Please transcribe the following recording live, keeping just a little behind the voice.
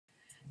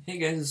Hey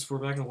guys, we're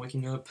back on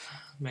Waking Up.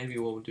 Maybe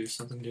we'll do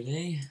something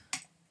today.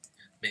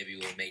 Maybe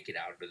we'll make it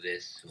out of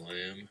this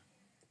room.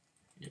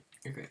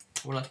 Okay.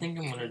 What I think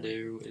I'm gonna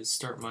do is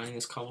start mining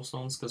these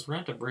cobblestones because we're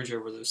gonna have to bridge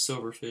over those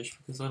silverfish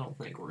because I don't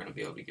think we're gonna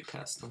be able to get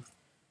past them.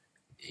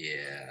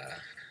 Yeah.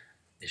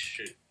 It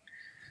should.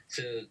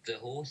 So the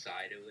whole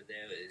side over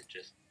there is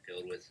just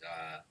filled with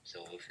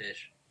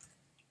silverfish.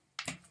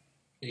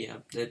 Yeah,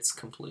 it's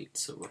complete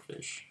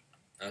silverfish.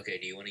 Okay,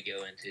 do you want to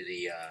go into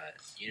the,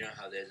 you know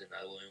how there's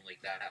another room like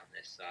that on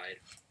this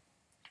side?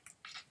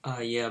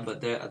 Yeah,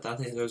 but I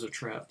think those are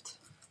trapped.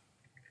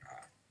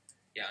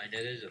 Yeah, I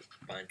know there's a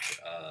bunch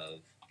of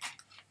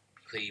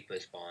creeper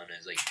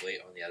spawners like right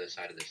on the other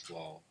side of this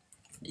wall.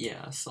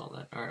 Yeah, I saw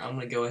that. Alright, I'm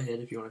gonna go ahead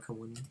if you wanna come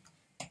with me.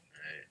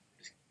 Alright,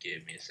 just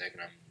give me a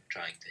second. I'm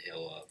trying to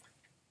heal up.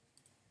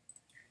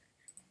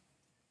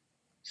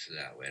 So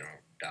that way I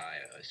don't die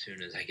as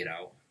soon as I get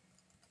out.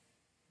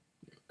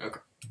 Okay.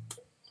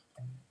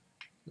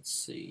 Let's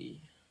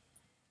see.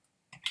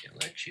 Can't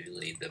let you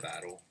lead the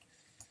battle.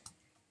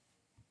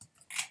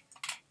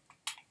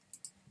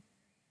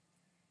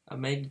 I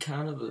made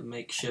kind of a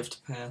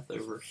makeshift path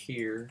over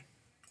here.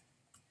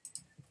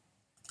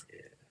 Yeah.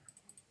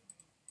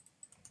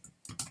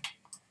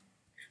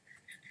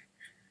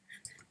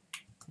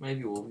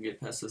 Maybe we'll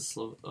get past this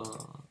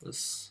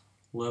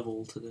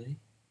level today.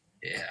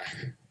 Yeah.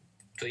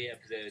 3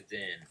 episodes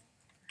in.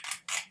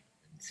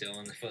 Still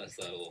on the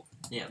first level.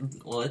 Yeah,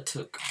 well, it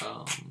took,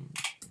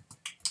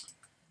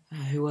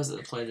 who was it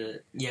that played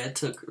it? Yeah, it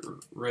took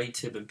Ray,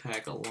 Tib, and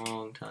Pack a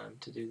long time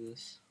to do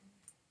this.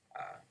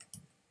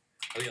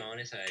 I'll be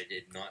honest, I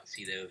did not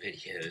see their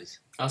videos.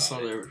 I saw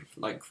their,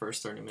 like,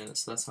 first 30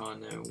 minutes. That's how I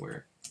know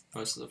where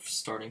most of the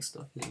starting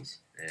stuff is.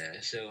 Yeah,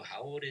 so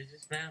how old is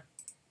this map?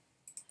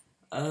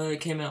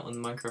 It came out with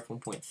Minecraft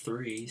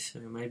 1.3, so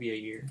maybe a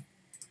year.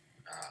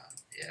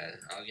 Yeah,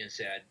 I was gonna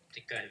say, I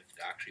think I've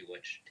actually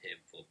watched Tib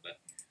for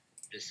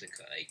just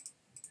like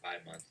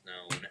 5 months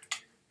now.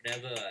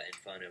 Whenever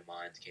Inferno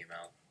Mines came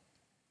out.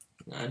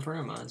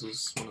 Inferno Mines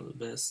was one of the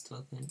best,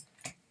 I think.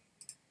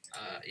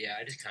 Yeah,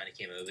 I just kind of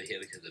came over here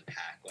because of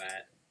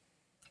Pack-Rat.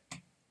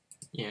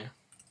 Yeah.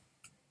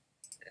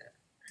 Yeah.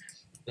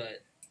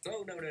 But,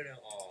 oh, no.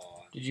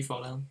 Aw. Did you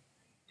fall down?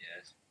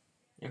 Yes.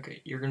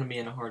 Okay, you're gonna be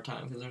in a hard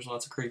time because there's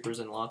lots of creepers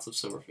and lots of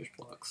silverfish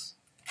blocks.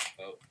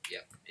 Oh,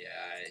 yep. Yeah,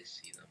 I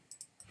see them.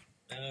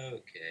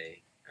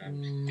 Okay.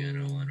 I'm just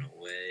gonna run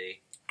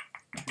away.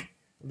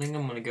 I think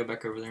I'm gonna go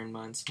back over there and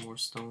mine some more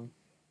stone.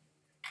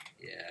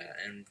 Yeah,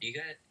 and do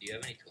you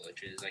have any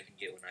torches I can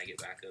get when I get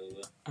back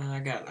over? I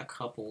got a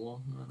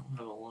couple. I don't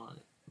have a lot,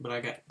 but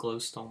I got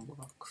glowstone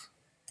blocks.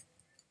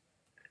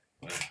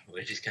 Well,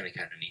 we just kind of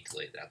need to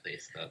light that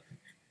place up.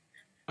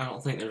 I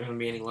don't think there's gonna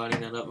be any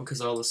lighting that up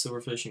because all the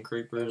silverfish and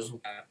creepers.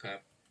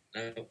 Crap.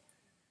 No.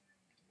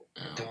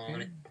 Oh,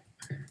 Darn it.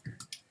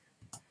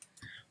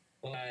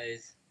 Well,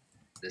 guys,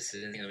 this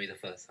isn't gonna be the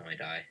first time I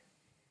die.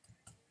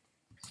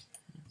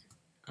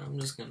 I'm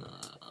just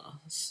gonna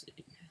let's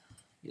see,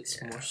 get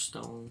some more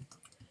stone.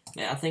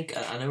 Yeah, I think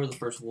I know where the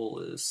first wool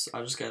is.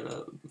 I just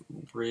gotta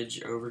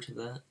bridge over to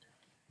that.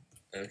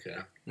 Okay.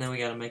 And then we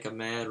gotta make a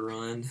mad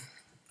run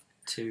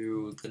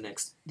to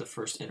the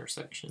first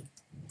intersection.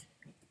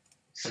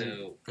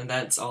 So. And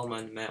that's all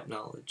my map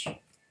knowledge.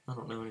 I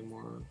don't know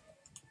anymore.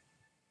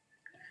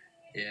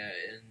 Yeah,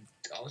 and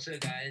also,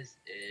 guys,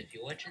 if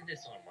you're watching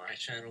this on my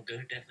channel, go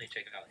definitely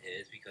check out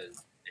his, because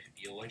if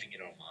you're watching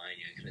it on mine,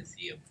 you're gonna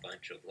see a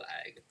bunch of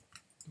lag.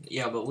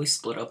 Yeah, but we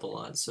split up a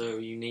lot, so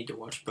you need to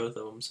watch both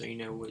of them so you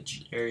know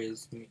which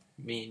areas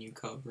me and you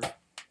cover.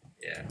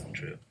 Yeah,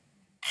 true.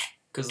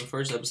 Because the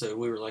first episode,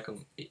 we were like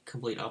on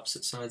complete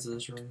opposite sides of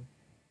this room.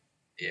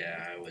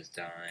 Yeah, I was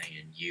dying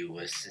and you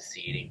was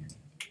seceding.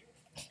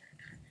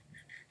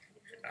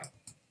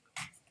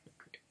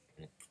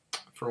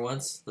 For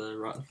once, the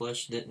rotten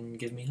flesh didn't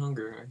give me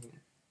hunger. I'm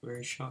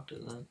very shocked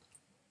at that.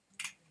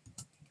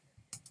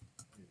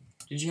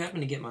 Did you happen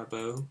to get my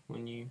bow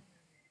when you...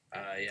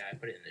 Yeah, I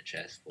put it in the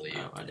chest for you.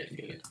 Oh, I didn't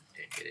get it.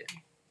 Didn't get it.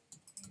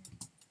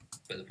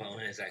 But the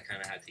problem is I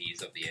kind of had to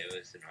use up the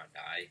arrows to not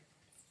die.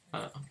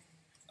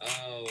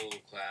 Oh,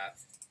 crap.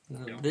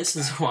 This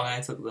is why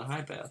I took the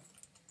high path.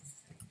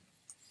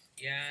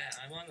 Yeah,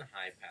 I'm on the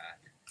high path.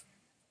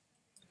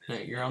 No,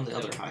 you're on the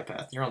other high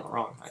path. You're on the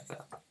wrong high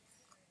path.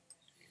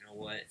 You know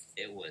what?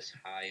 It was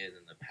higher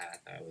than the path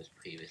I was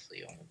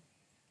previously on.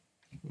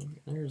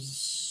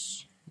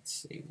 There's... Let's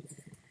see.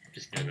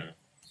 Just gonna...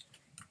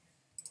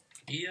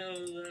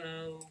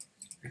 YOLO!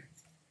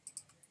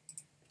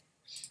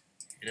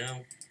 You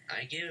know,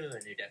 I give a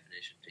new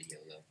definition to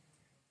YOLO.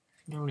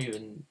 Don't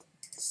even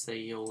say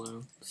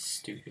YOLO.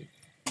 Stupid.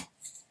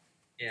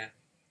 Yeah,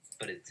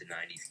 but it's a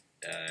 90s,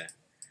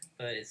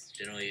 but it's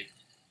generally,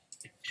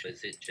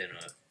 was it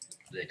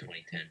the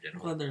 2010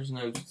 general? Glad there's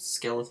no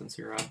skeletons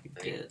here. I'd be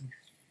dead.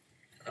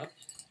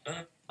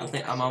 I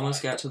think I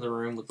almost got to the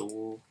room with the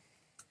wool.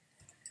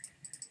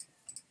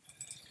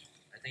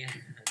 I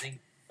think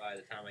by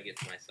the time I get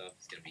to myself,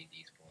 it's gonna be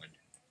despawned.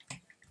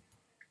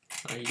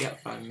 You got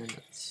 5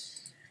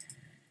 minutes.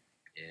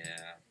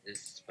 Yeah, this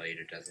is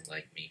fighter doesn't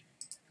like me.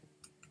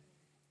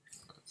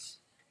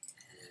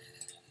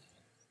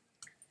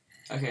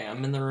 Okay,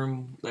 I'm in the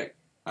room. Like,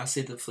 I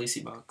see the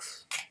fleecy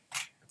box.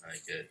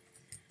 Alright, good.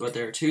 But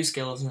there are two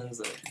skeletons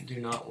that do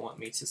not want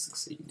me to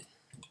succeed.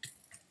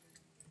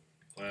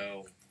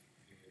 Well...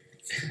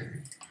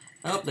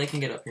 Oh, they can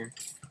get up here.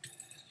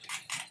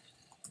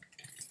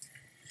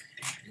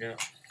 No,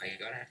 I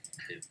gotta have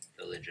to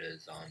villager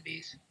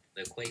zombies.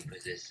 They're quite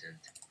resistant.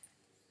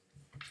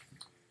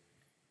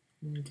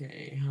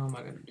 Okay, how am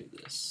I gonna do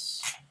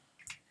this?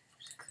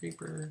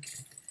 Creeper.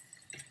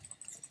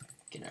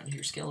 Get out of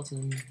here,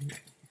 skeleton.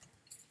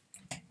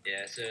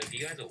 Yeah, so if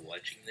you guys are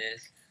watching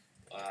this,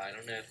 I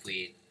don't know if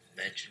we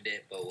mentioned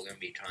it, but we're gonna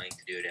be trying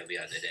to do it every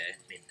other day.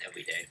 I mean,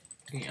 every day.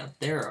 Yeah,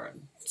 there are a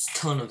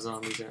ton of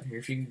zombies out here.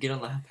 If you can get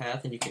on the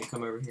path and you can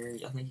come over here,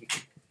 I think you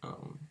can.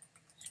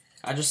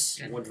 I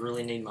just would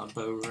really need my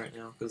bow right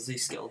now because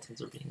these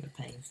skeletons are being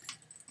a pain.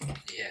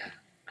 Yeah,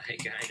 I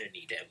kinda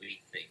need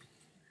everything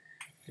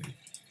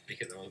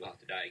because I'm about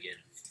to die again.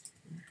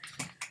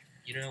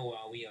 You know,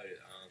 while we are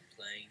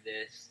playing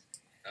this,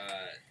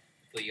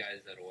 for you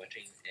guys that are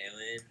watching,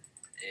 Alan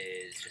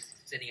is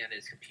just sitting at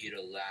his computer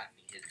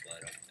laughing his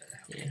butt off.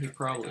 Yeah, he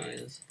probably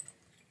is.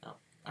 No,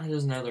 I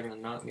just know they're gonna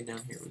knock me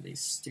down here with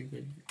these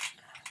stupid.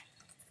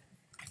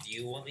 Do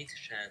you want me to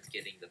chance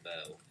getting the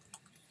bow?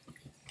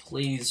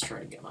 Please try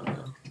to get my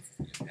bow.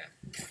 Okay.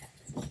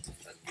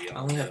 I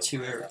only have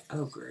 2 arrows.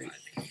 Oh, great.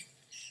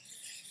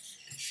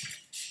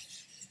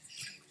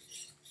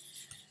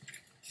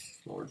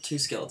 Lord, 2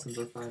 skeletons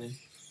are fighting.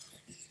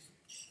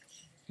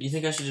 You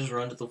think I should just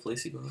run to the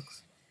fleecy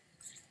box?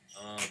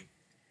 I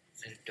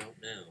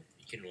don't know.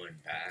 You can run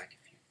back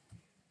if you...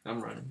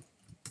 I'm running.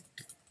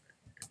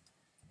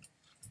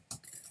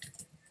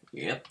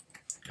 Yep.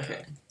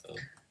 Okay. Oh.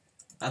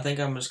 I think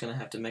I'm just gonna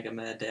have to make a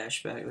mad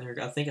dash back there.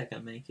 I think I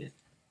can make it.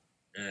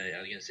 I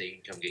was gonna say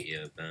you can come get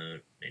your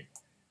bone.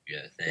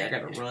 Yeah, thing. Yeah, I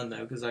gotta run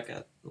though, because I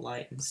got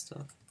light and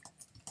stuff.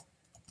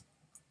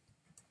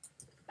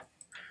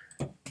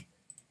 I'm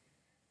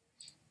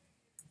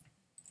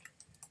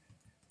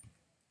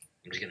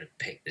just gonna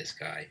pick this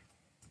guy.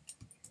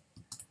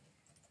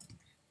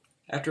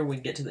 After we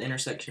get to the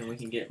intersection, we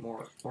can get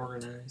more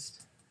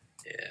organized.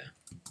 Yeah.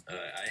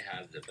 I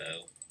have the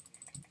bow.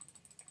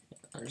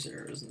 There's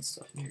arrows and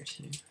stuff in here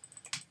too.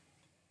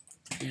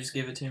 You just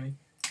give it to me?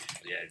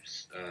 Yeah,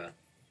 just,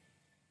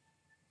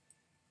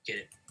 get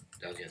it.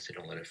 I was gonna say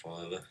don't let it fall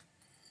over.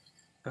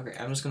 Okay,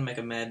 I'm just gonna make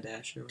a mad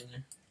dash over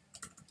there.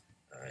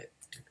 Alright.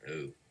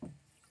 Oh.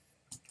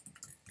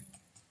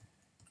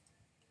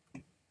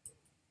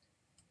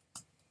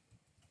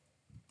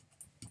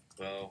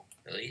 Well,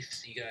 at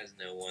least you guys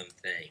know one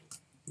thing.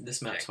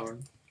 This map's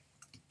hard.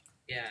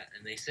 Yeah,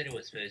 and they said it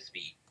was supposed to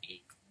be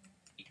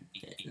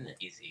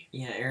easy.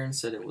 Yeah, Aaron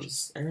said it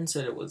was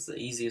the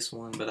easiest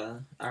one,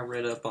 but I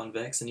read up on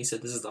Vechs and he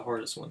said this is the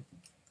hardest one.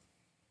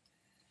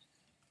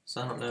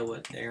 So I don't know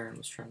what Aaron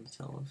was trying to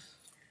tell us.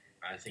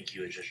 I think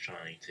he was just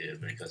trying to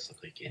make us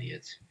look like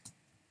idiots.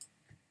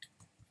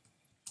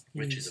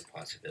 Which is a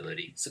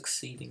possibility.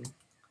 Succeeding.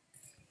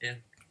 Yeah,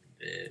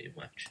 very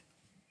much.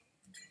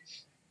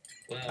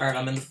 Well, alright,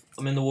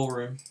 I'm in the wool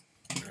room.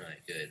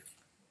 Alright, good.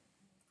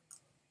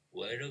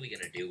 What are we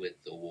gonna do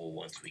with the wool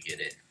once we get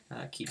it?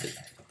 Keep it.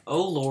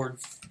 Oh lord.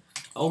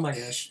 Oh my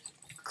gosh.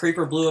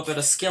 Creeper blew up at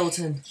a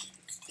skeleton.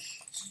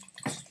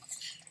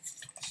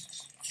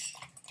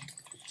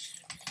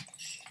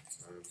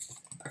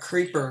 A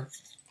creeper.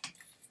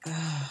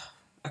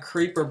 A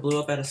creeper blew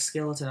up at a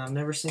skeleton. I've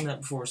never seen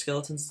that before.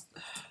 Skeletons.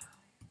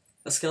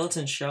 A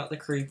skeleton shot the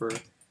creeper.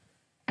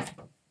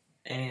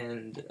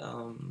 And,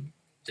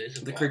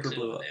 the creeper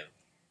blew up.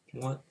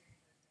 There. What?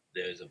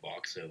 There's a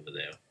box over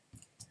there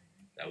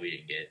that we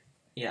didn't get.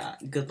 Yeah,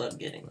 good luck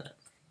getting that.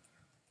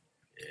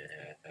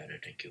 Yeah, I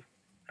don't think you're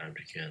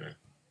gonna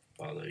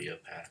follow your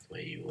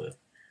pathway you were.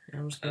 Yeah,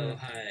 I'm just gonna... Oh,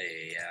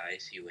 hi. Yeah, I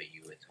see what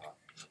you were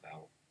talking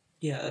about.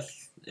 Yeah,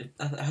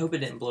 I hope it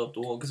didn't blow up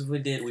the wall, because if we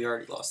did, we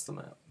already lost the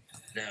map.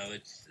 No,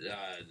 it's,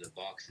 the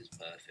box is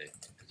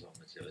perfect, as long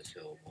as there was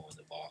still more in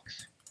the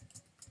box.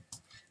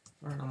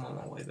 Alright, I'm on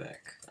my way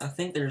back. I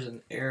think there's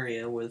an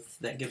area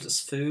that gives us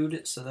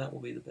food, so that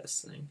will be the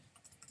best thing.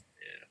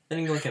 Yeah.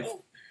 Then we can...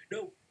 Oh,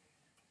 no!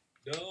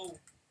 No!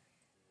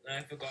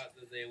 I forgot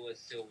that they were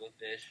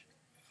silverfish.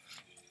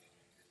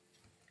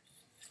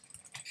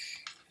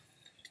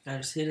 I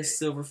just hit a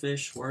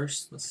silverfish.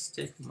 Worst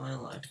mistake of my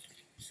life.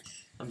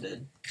 I'm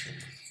dead.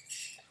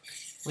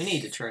 We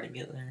need to try to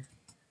get there.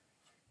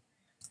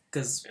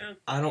 Because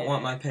I don't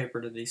want my paper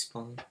to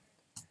despawn.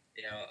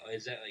 Yeah,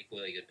 is that like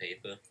really good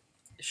paper?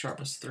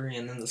 Sharpness 3,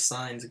 and then the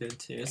sign's good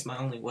too. It's my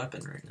only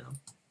weapon right now.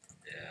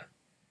 Yeah.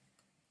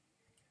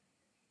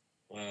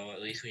 Well,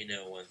 at least we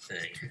know one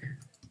thing.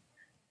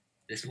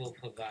 This will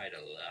provide a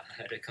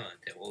lot of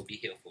content. We'll be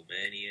here for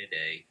many a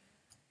day.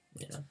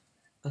 Yeah.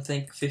 I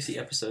think 50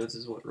 episodes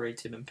is what Ray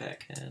Tib and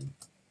Pack had.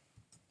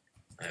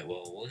 Alright,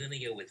 well, we're gonna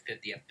go with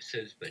 50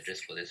 episodes, but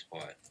just for this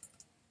part.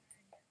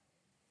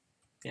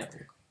 Yeah.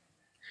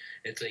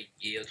 It's like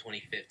year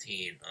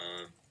 2015.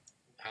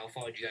 How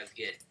far did you guys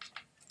get?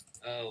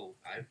 Oh,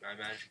 I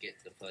managed to get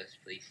the first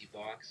Fleecy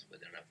box, but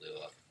then I blew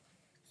up.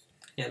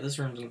 Yeah, this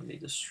room's gonna be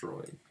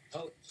destroyed.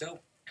 Oh, no,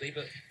 leave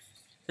it.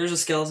 There's a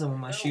skeleton with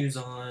my No. shoes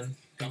on. He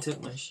Don't,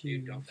 took my shoes.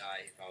 Dude, don't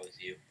die if I was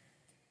you.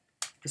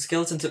 The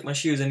skeleton took my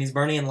shoes, and he's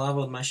burning in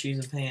lava with my shoes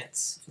and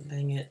pants.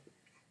 Dang it.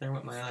 There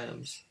went my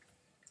items.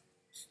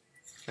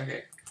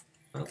 Okay.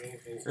 Well,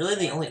 really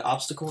the only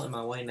obstacle in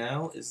my way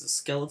now is the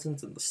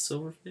skeletons and the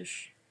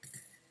silverfish.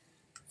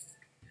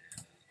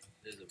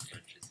 There's a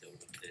bunch of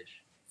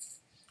silverfish.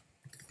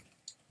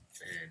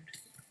 And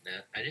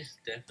now, I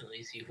just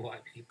definitely see why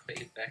people play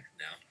Vechs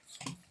now.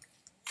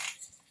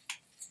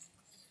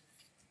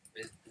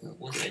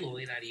 Was he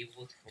really not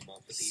able to come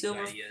up with these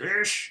ideas?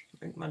 Silverfish!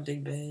 Make my day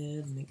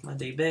bad, make my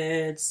day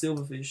bad.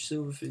 Silverfish,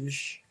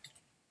 silverfish.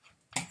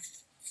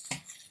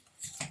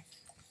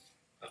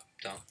 Oh,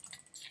 dumb.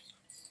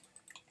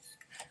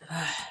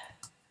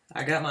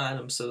 I got my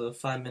items, so the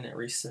 5-minute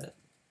reset.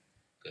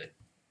 Good.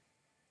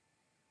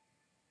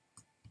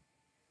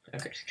 Okay.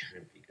 I'm just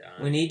gonna be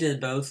done. We need to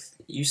both,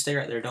 you stay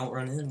right there, don't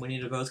run in. We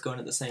need to both go in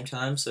at the same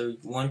time so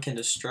one can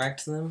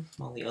distract them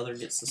while the other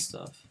gets the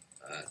stuff.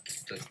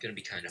 That's gonna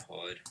be kind of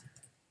hard.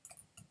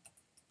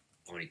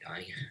 I'm already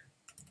dying.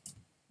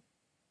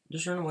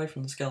 Just run away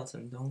from the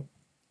skeleton, don't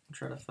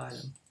try to fight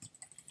him.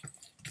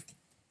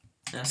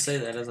 And I say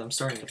that as I'm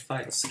starting to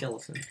fight a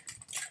skeleton.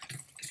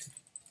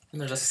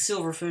 And there's a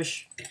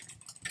silverfish.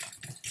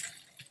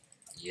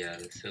 Yeah,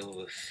 the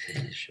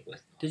silverfish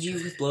was not Did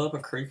you good. blow up a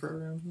creeper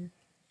around here?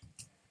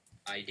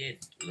 I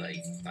did,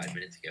 like, 5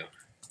 minutes ago.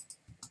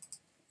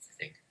 I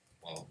think.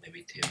 Well,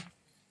 maybe 2.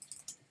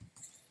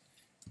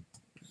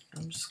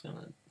 I'm just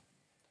gonna...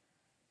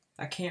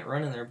 I can't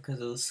run in there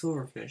because of the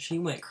silverfish. He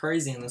went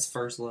crazy in this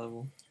first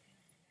level.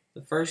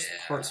 The first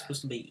part's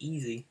supposed to be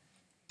easy.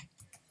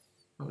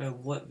 I don't know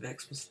what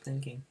Vechs was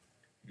thinking.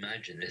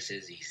 Imagine this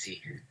is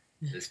easy.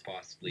 This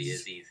possibly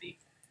is easy.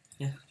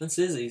 Yeah, this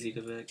is easy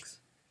to Vechs.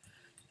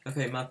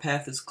 Okay, my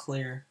path is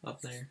clear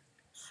up there.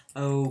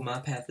 Oh, my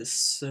path is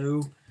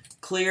so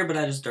clear, but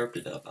I just derped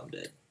it up. I'm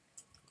dead.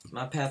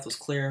 My path was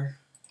clear,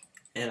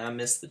 and I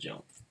missed the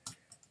jump.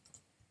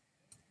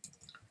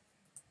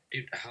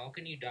 Dude, how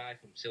can you die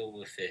from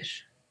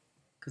silverfish?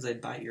 Because they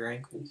bite your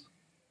ankles.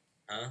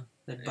 Huh?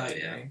 They bite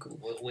your ankles.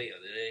 Well, wait,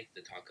 are they like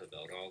the Taco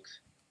Bell dogs?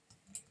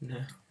 No.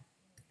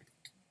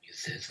 You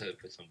said so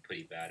for some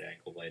pretty bad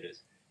ankle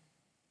biters.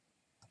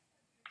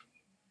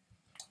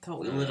 I thought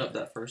we lit up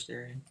that first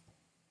area.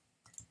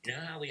 You know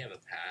how we have a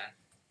path?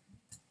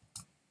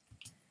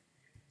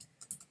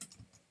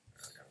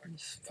 Oh, no,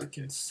 This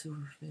freaking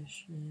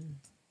silverfish, man.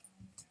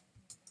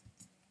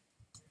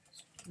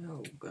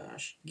 Oh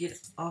gosh, get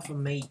off of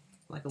me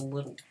like a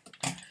little.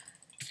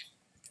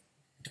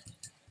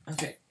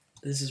 Okay,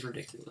 this is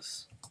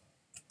ridiculous.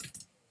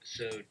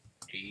 So,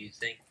 do you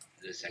think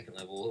the second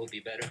level will be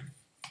better?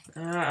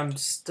 I'm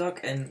stuck,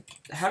 and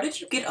how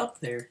did you get up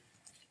there?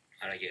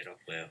 How'd I get up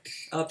there?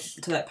 Up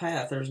to that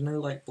path, there's no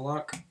like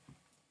block.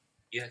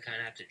 You kind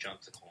of have to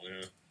jump the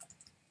corner.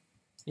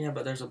 Yeah,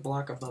 but there's a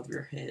block above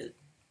your head.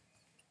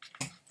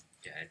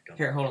 Yeah, I don't.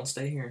 Here, hold on,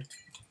 stay here.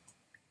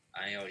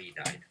 I already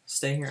died.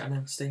 Stay here, I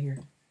know, stay here.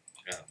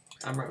 No.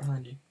 I'm right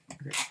behind you.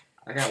 Okay.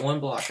 I got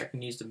one block I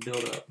can use to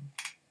build up.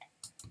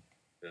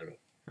 Little,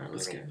 Alright,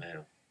 let's go.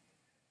 metal.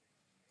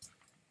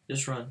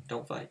 Just run,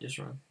 don't fight, just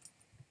run.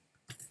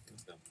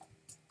 Okay.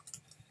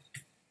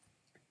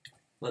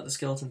 Let the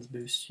skeletons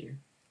boost you.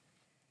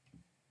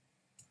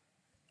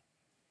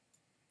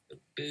 They're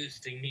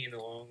boosting me in the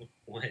wrong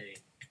way.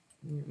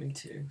 Me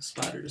too.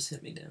 Spider just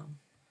hit me down.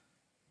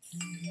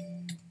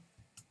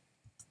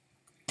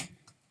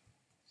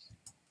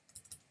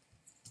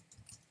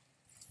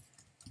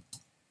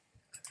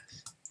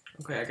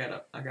 Okay, I got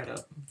up. I got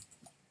up.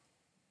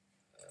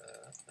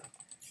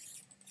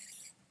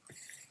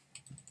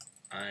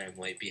 I am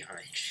way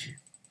behind you.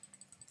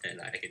 And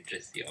I can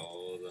just see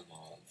all the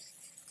mobs.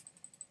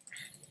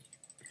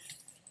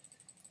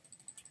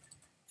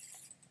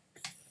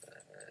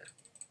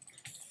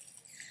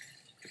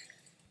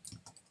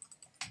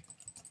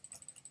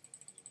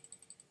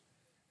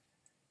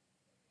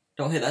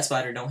 Don't hit that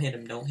spider. Don't hit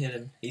him. Don't hit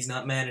him. He's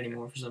not mad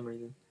anymore for some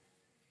reason.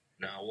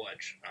 Now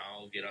watch.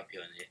 I'll get up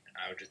here and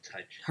I'll just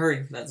touch.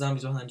 Hurry. That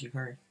zombie's behind you.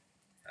 Hurry.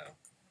 Oh.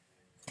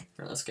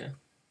 Alright, let's go.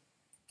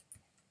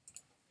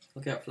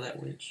 Look out for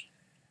that witch.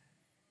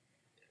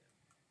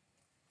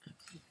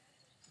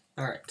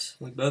 Alright.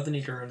 We both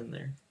need to run in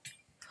there.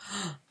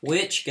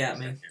 Witch got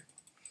me.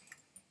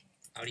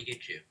 How'd he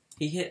get you?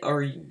 He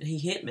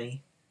hit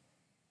me.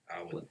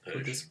 With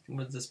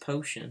With this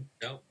potion.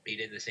 Nope, he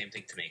did the same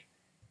thing to me.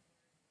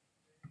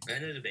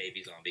 And there's a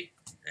baby zombie,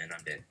 and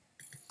I'm dead.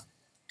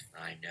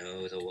 I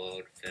know the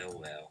world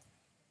farewell.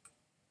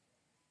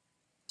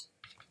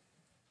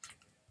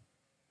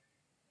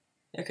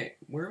 Okay,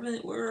 we're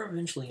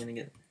eventually gonna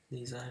get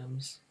these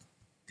items.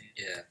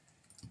 Yeah.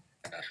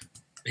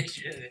 Make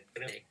sure to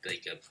make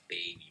like a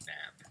baby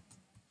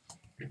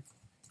map.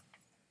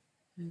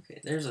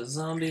 Okay, there's a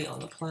zombie on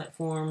the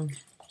platform.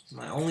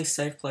 My only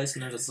safe place,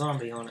 and there's a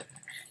zombie on it.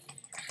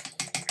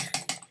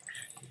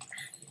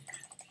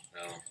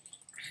 Oh,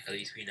 At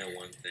least we know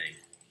one thing.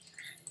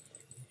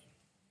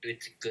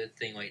 It's a good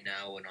thing right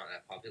now we're not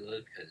that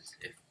popular, because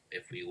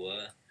if we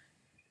were,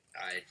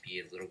 I'd be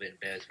a little bit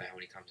embarrassed by how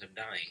many times I'm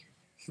dying.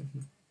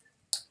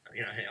 I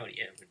mean, I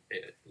already am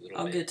embarrassed a little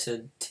I'll bit. get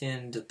to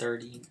 10 to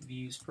 30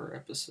 views per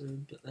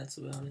episode, but that's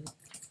about it.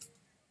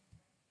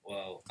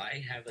 Well,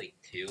 I have like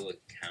 2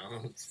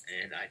 accounts,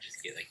 and I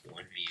just get like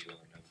 1 view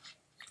on them.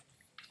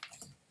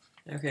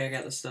 Okay, I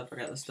got the stuff.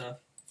 Okay,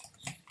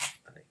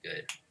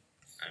 good.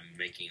 I'm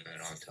making it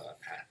onto a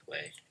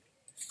pathway.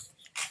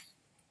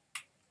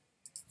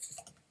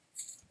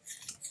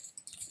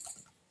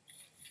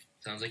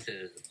 Sounds like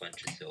there's a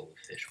bunch of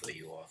silverfish where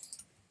you are.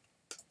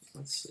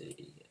 Let's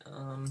see.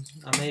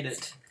 I made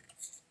it.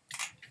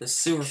 The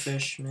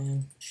silverfish,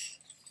 man.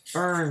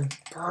 Burn!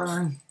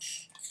 Burn!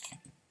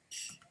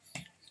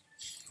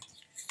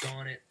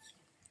 Darn it.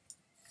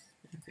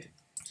 Okay.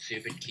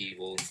 Stupid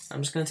keyboard.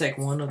 I'm just gonna take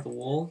one of the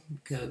wool,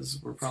 because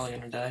we're probably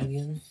gonna die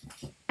again.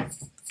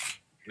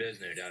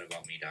 There's no doubt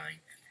about me dying.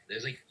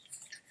 There's like...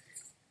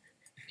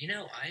 You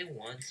know, I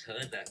once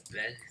heard that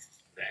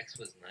Vechs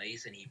was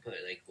nice, and he put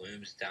like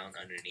worms down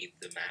underneath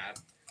the map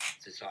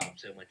to stop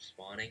so much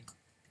spawning.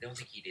 I don't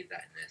think he did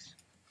that in this.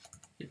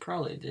 He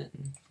probably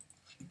didn't.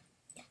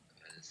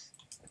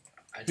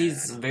 I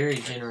He's very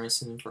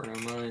generous in Inferno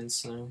Mines,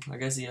 so I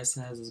guess he has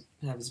to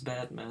have his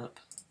bad map.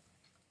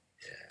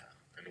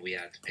 Yeah, and we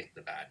had to pick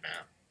the bad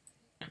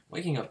map.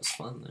 Waking up is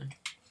fun, though.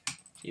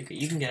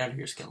 You can get out of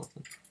here,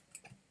 skeleton.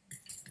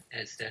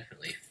 It's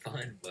definitely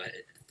fun, but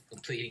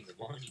completing the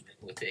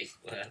monument will take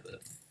forever.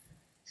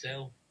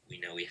 So, we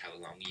know we have a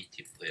long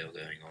YouTube video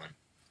going on.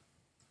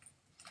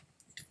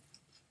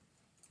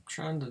 I'm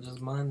trying to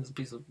just mine this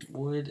piece of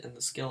wood, and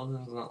the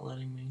skeleton's not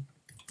letting me.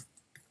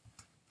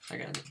 I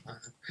got it.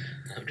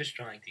 I'm just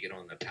trying to get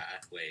on the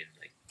pathway and,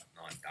 like,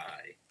 not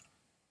die.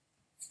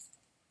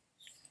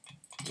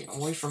 Get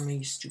away from me,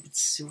 you stupid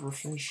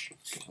silverfish.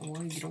 Get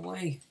away, get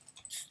away.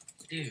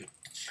 Dude,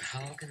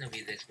 how can there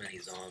be this many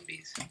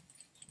zombies?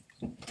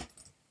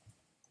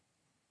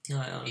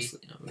 I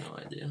honestly have no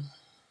idea.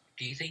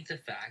 Do you think the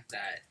fact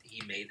that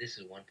he made this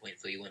at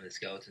 1.3 when the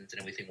skeletons and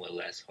everything were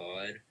less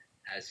hard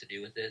has to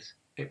do with this?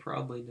 It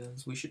probably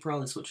does. We should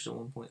probably switch to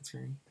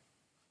 1.3.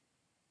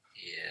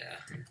 Yeah.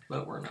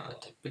 But we're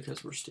not,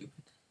 because we're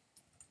stupid.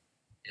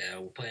 Yeah,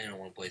 we're playing on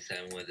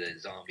 1.7 where the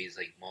zombies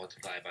like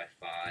multiply by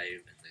 5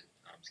 and the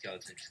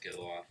skeletons just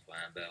go off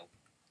Lambo.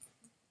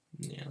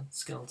 Yeah,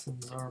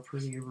 skeletons are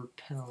pretty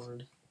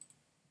overpowered.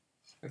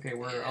 Okay,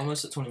 we're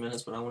almost at 20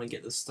 minutes, but I want to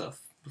get this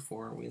stuff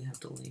before we have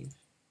to leave.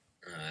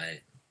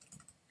 Alright.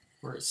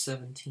 We're at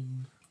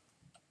 17.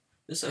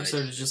 This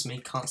episode is just me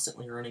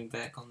constantly running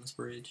back on this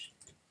bridge.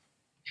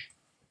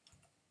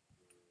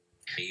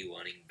 Me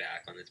running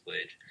back on this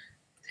bridge,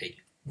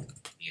 taking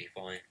a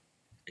falling,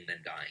 and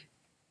then dying.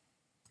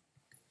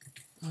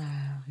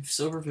 If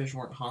silverfish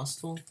weren't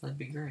hostile, that'd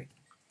be great.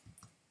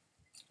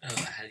 Oh,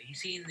 have you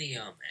seen the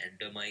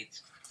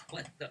endermites?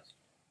 What the?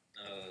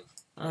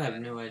 I have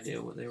no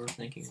idea what they were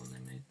thinking when they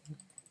made that.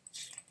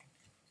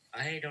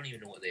 I don't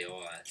even know what they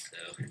are, so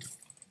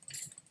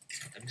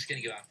I'm just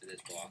gonna go after this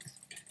box.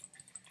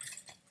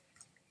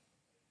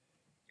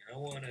 I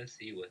want to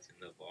see what's in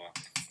the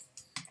box.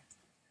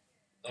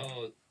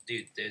 Oh,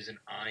 dude, there's an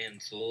iron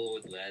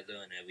sword,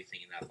 leather, and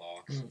everything in that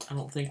box. I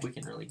don't think we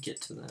can really get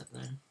to that, though.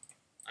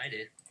 I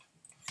did.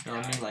 No,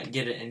 I mean, like,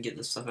 get it and get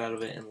the stuff out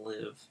of it and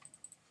live.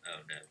 Oh,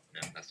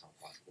 no, that's not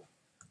possible.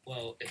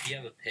 Well, if you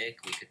have a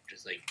pick, we could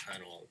just, like,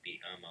 tunnel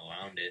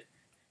around it.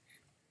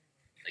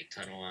 Like,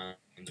 tunnel around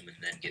them and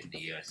then get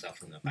the stuff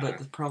from the back. But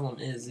the problem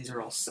is, these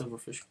are all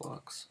silverfish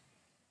blocks.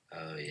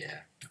 Oh,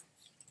 yeah.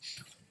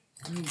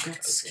 Oh, you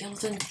got the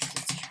skeleton.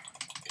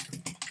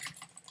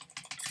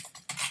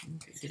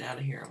 Okay, get out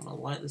of here. I'm gonna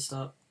light this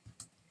up.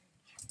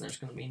 There's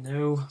gonna be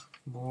no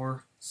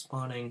more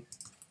spawning.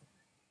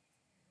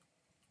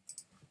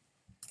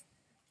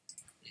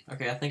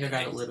 Okay, I think I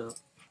got it lit up.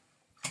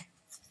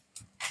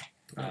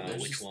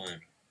 Which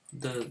one?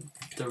 The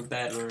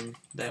bad room.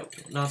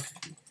 That, not,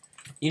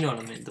 you know what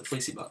I mean, the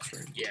fleecy box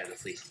room. Yeah, the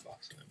fleecy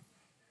box room.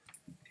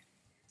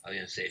 I was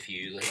gonna say, if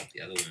you lit up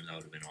the other room, that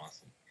would have been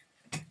awesome.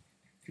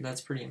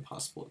 That's pretty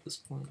impossible at this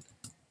point.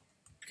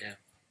 Yeah.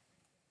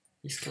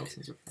 These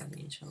skeletons are fighting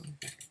each other.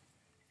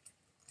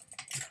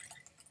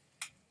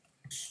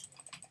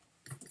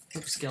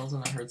 Yep,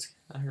 skeleton, I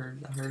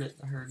heard it.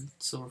 I heard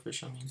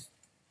silverfish, I mean.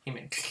 Hey,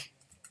 man.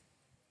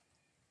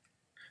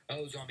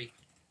 Oh, zombie.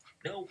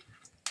 No!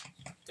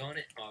 Darn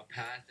it, our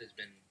path has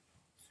been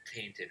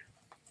tainted.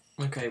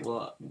 Okay,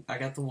 well, I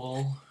got the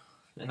wool,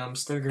 and I'm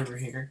stuck over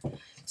here.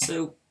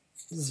 So,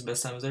 this is the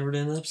best time I've ever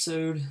done an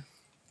episode.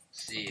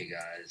 See you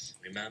guys.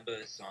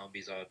 Remember,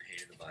 zombies are a pain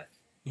in the butt.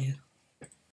 Yeah.